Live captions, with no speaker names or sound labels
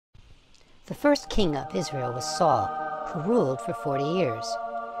The first king of Israel was Saul, who ruled for 40 years.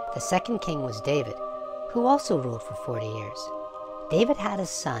 The second king was David, who also ruled for 40 years. David had a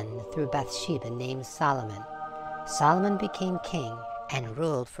son through Bathsheba named Solomon. Solomon became king and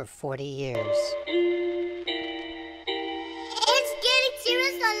ruled for 40 years. It's getting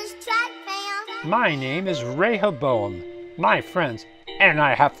serious on this track, fam. My name is Rehoboam. My friends, and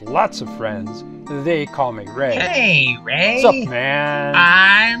I have lots of friends, they call me Ray. Hey, Ray. What's up, man?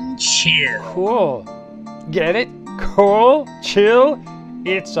 I'm Chill. Cool. Get it? Cool? Chill?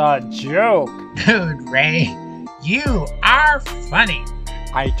 It's a joke. Dude, Ray, you are funny.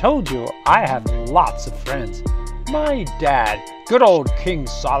 I told you I have lots of friends. My dad, good old King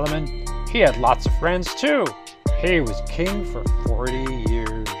Solomon, he had lots of friends too. He was king for 40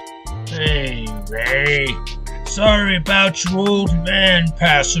 years. Hey, Ray. Sorry about your old man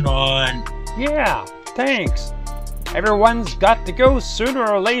passing on. Yeah, thanks. Everyone's got to go sooner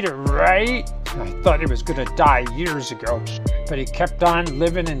or later, right? I thought he was gonna die years ago, but he kept on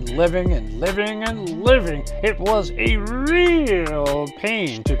living and living and living and living. It was a real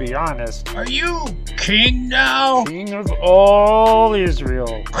pain, to be honest. Are you king now? King of all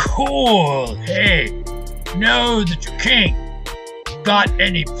Israel. Cool. Hey, know that you're king. Got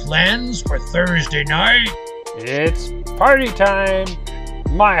any plans for Thursday night? It's party time.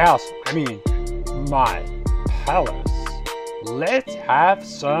 My house, my palace. Let's have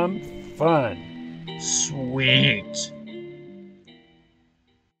some fun. Sweet.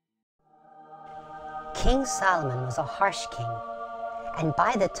 King Solomon was a harsh king, and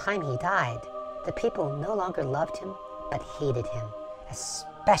by the time he died, the people no longer loved him, but hated him,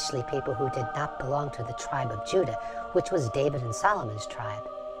 especially people who did not belong to the tribe of Judah, which was David and Solomon's tribe.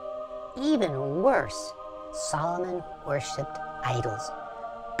 Even worse, Solomon worshipped idols.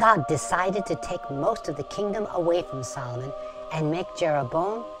 God decided to take most of the kingdom away from Solomon and make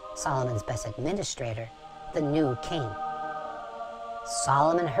Jeroboam, Solomon's best administrator, the new king.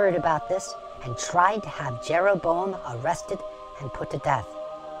 Solomon heard about this and tried to have Jeroboam arrested and put to death.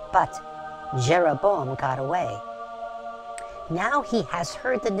 But Jeroboam got away. Now he has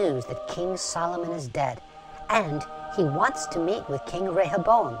heard the news that King Solomon is dead, and he wants to meet with King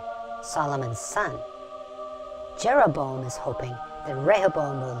Rehoboam, Solomon's son. Jeroboam is hoping that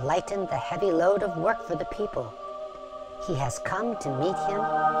Rehoboam will lighten the heavy load of work for the people. He has come to meet him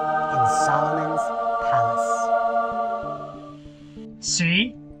in Solomon's palace.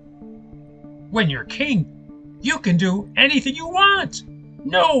 See? When you're king, you can do anything you want.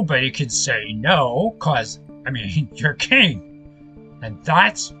 Nobody can say no, 'cause, you're king. And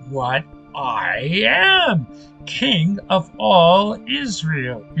that's what I am, King of all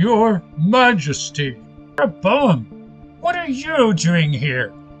Israel, your Majesty. Rehoboam, what are you doing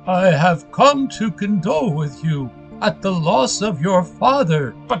here? I have come to condole with you at the loss of your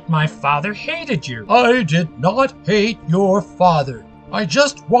father. But my father hated you. I did not hate your father. I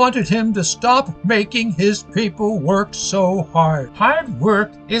just wanted him to stop making his people work so hard. Hard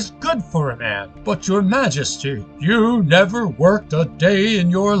work is good for a man. But your Majesty, you never worked a day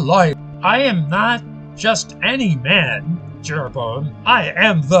in your life. I am not just any man, Jeroboam. I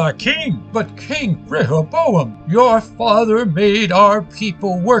am the king. But King Rehoboam, your father made our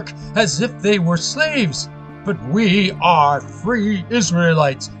people work as if they were slaves. But we are free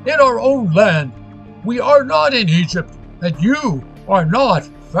Israelites in our own land. We are not in Egypt, and you are not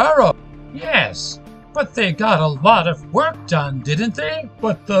Pharaoh. Yes, but they got a lot of work done, didn't they?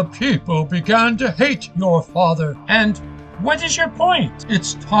 But the people began to hate your father. And what is your point?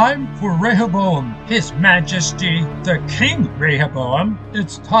 It's time for Rehoboam, His Majesty, the King Rehoboam.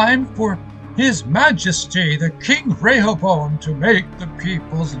 It's time for His Majesty, the King Rehoboam, to make the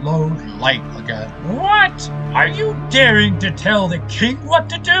people's load light again. What? Are you daring to tell the king what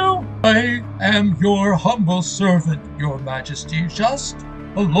to do? I am your humble servant, your Majesty, just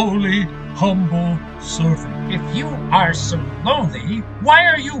a lowly, humble servant. If you are so lowly, why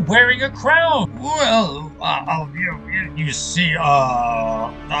are you wearing a crown? Well, you see,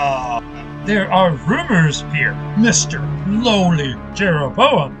 there are rumors here, Mr. Lowly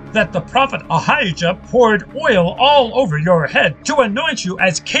Jeroboam, that the prophet Ahijah poured oil all over your head to anoint you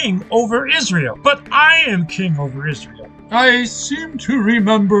as king over Israel. But I am king over Israel. I seem to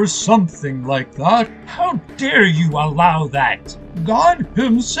remember something like that. How dare you allow that? God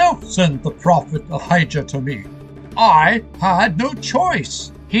himself sent the prophet Ahijah to me. I had no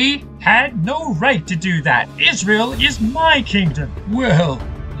choice. He had no right to do that. Israel is my kingdom. Well,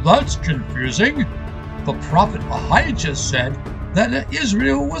 that's confusing. The prophet Ahijah said that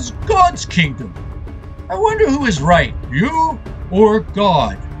Israel was God's kingdom. I wonder who is right, you or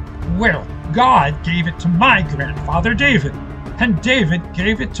God? Well, God gave it to my grandfather David. and David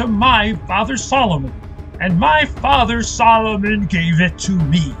gave it to my father Solomon, and my father Solomon gave it to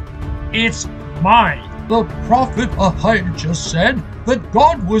me. It's mine. The prophet Ahijah said that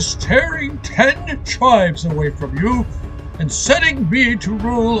God was tearing 10 tribes away from you and setting me to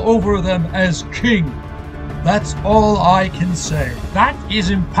rule over them as king. That's all I can say. That is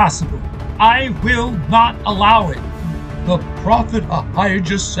impossible. I will not allow it. The prophet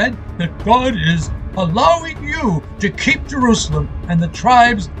Ahijah said that God is allowing you to keep Jerusalem and the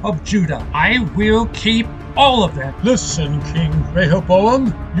tribes of Judah. I will keep all of them. Listen, King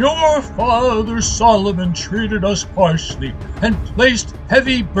Rehoboam, your father Solomon treated us harshly and placed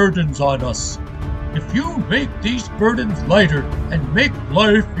heavy burdens on us. If you make these burdens lighter and make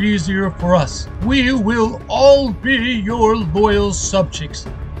life easier for us, we will all be your loyal subjects,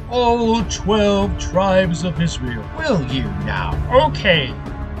 all 12 tribes of Israel. Will you now? Okay.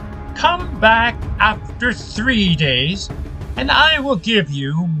 Come back after 3 days, and I will give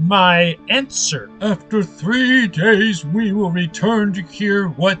you my answer. After 3 days, we will return to hear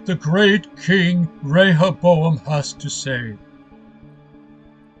what the great King Rehoboam has to say.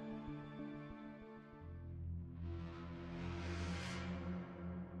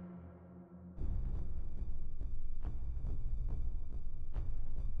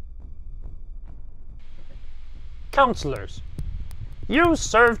 Counselors, you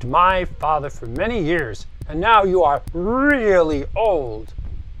served my father for many years, and now you are really old.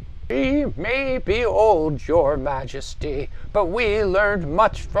 We may be old, your majesty, but we learned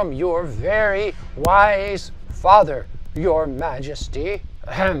much from your very wise father, your majesty.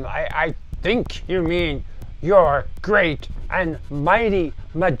 I think you mean your great and mighty,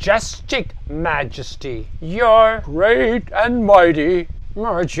 majestic majesty. Your great and mighty,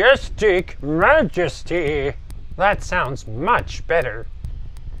 majestic majesty. That sounds much better.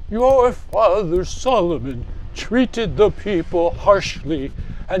 Your father Solomon treated the people harshly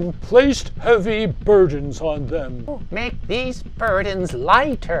and placed heavy burdens on them. Make these burdens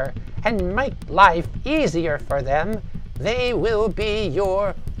lighter and make life easier for them. They will be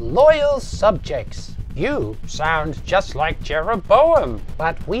your loyal subjects. You sound just like Jeroboam.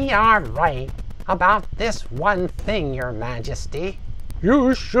 But we are right about this one thing, your majesty.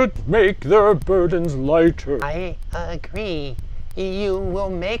 You should make their burdens lighter. I agree. You will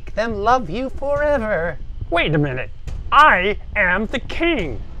make them love you forever. Wait a minute. I am the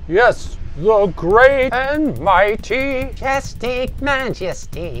king. Yes, the great and mighty, Majestic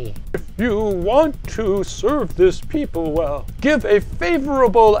majesty. If you want to serve this people well, give a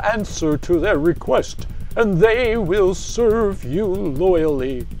favorable answer to their request, and they will serve you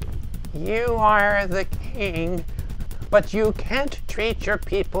loyally. You are the king, but you can't treat your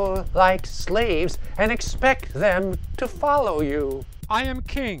people like slaves and expect them to follow you. I am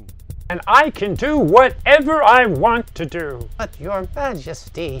king, and I can do whatever I want to do. But your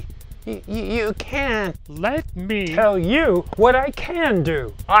majesty, you can't. Let me tell you what I can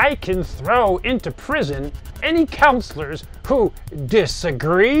do. I can throw into prison any counselors who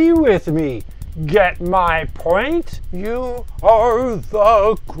disagree with me. Get my point? You are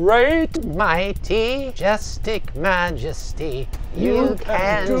the great, mighty, majestic majesty. You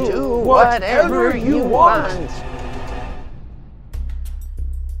can do whatever you want.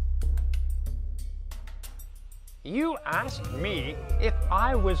 You asked me if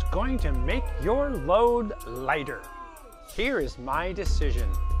I was going to make your load lighter. Here is my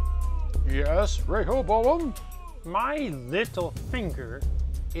decision. Yes, Rehoboam? My little finger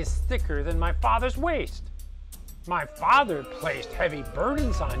is thicker than my father's waist. My father placed heavy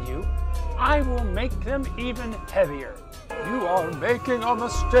burdens on you. I will make them even heavier. You are making a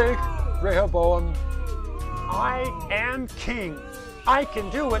mistake, Rehoboam. I am king. I can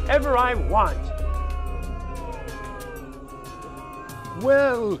do whatever I want.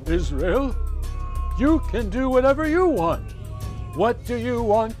 Well, Israel, you can do whatever you want. What do you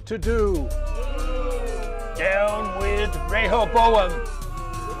want to do? Down with Rehoboam.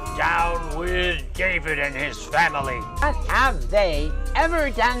 Down with David and his family. What have they ever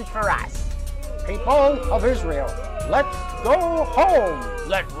done for us? People of Israel, let's go home.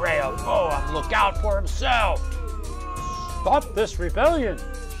 Let Rehoboam look out for himself. Stop this rebellion.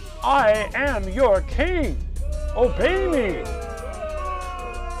 I am your king. Obey me.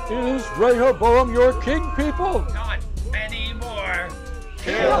 Is Rehoboam your king, people? Not anymore.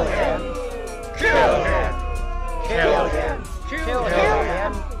 Kill him. Kill him. Kill him. Kill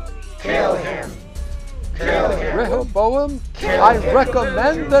him. Kill him. Kill him. Rehoboam, I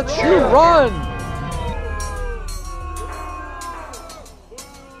recommend that you run.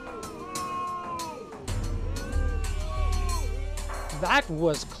 That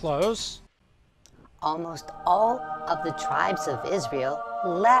was close. almost all of the tribes of Israel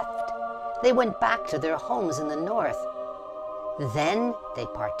left. They went back to their homes in the north. Then they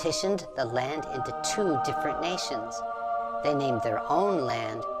partitioned the land into 2 different nations. They named their own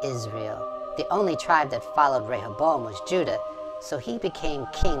land Israel. The only tribe that followed Rehoboam was Judah, so he became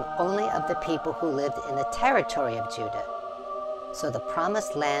king only of the people who lived in the territory of Judah. So the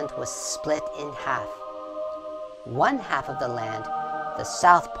promised land was split in half. One half of the land, the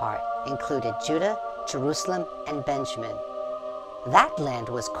south part, included Judah, Jerusalem, and Benjamin. That land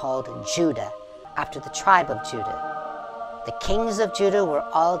was called Judah, after the tribe of Judah. The kings of Judah were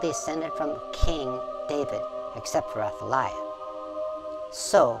all descended from King David, except for Athaliah.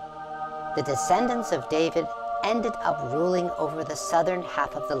 So, the descendants of David ended up ruling over the southern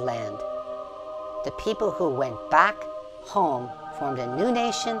half of the land. The people who went back home formed a new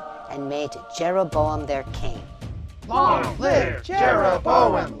nation and made Jeroboam their king. Long live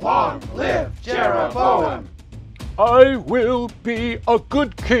Jeroboam! Long live Jeroboam! I will be a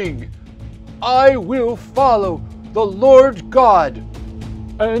good king. I will follow the Lord God.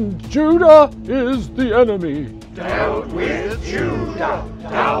 And Judah is the enemy. Down with Judah!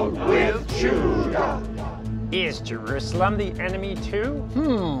 Down with Judah! Is Jerusalem the enemy too?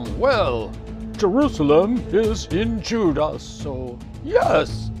 Well, Jerusalem is in Judah, so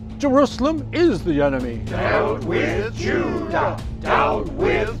yes, Jerusalem is the enemy. Down with Judah! Down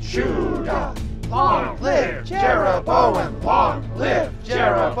with Judah! Long live Jeroboam! Long live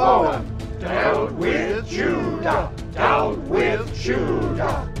Jeroboam! Down with Judah! Down with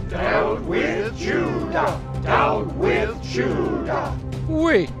Judah! Down with Judah! Down with Judah!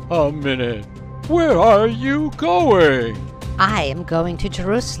 Wait a minute. Where are you going? I am going to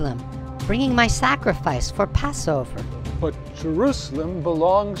Jerusalem, bringing my sacrifice for Passover. But Jerusalem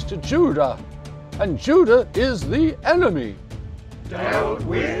belongs to Judah, and Judah is the enemy. Down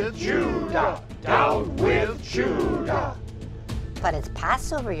with Judah! Down with Judah! But it's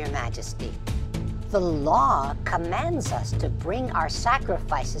Passover, Your Majesty. The law commands us to bring our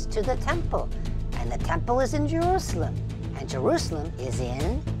sacrifices to the temple, and the temple is in Jerusalem, and Jerusalem is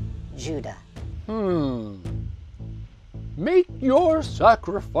in Judah. Make your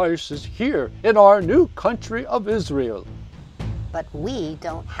sacrifices here in our new country of Israel. But we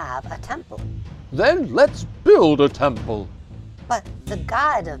don't have a temple. Then let's build a temple. But the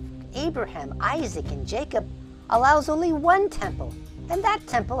God of Abraham, Isaac, and Jacob allows only one temple, and that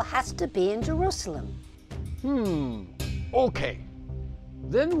temple has to be in Jerusalem. Okay.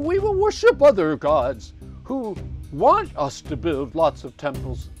 Then we will worship other gods who want us to build lots of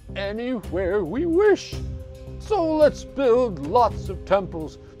temples anywhere we wish. So let's build lots of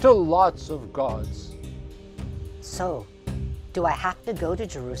temples to lots of gods. So, do I have to go to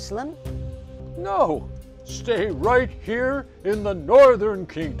Jerusalem? No, stay right here in the northern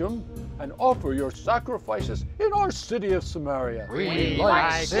kingdom and offer your sacrifices in our city of Samaria. We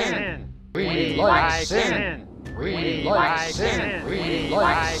like sin. We like sin. We like sin. We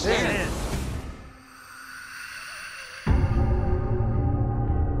like sin.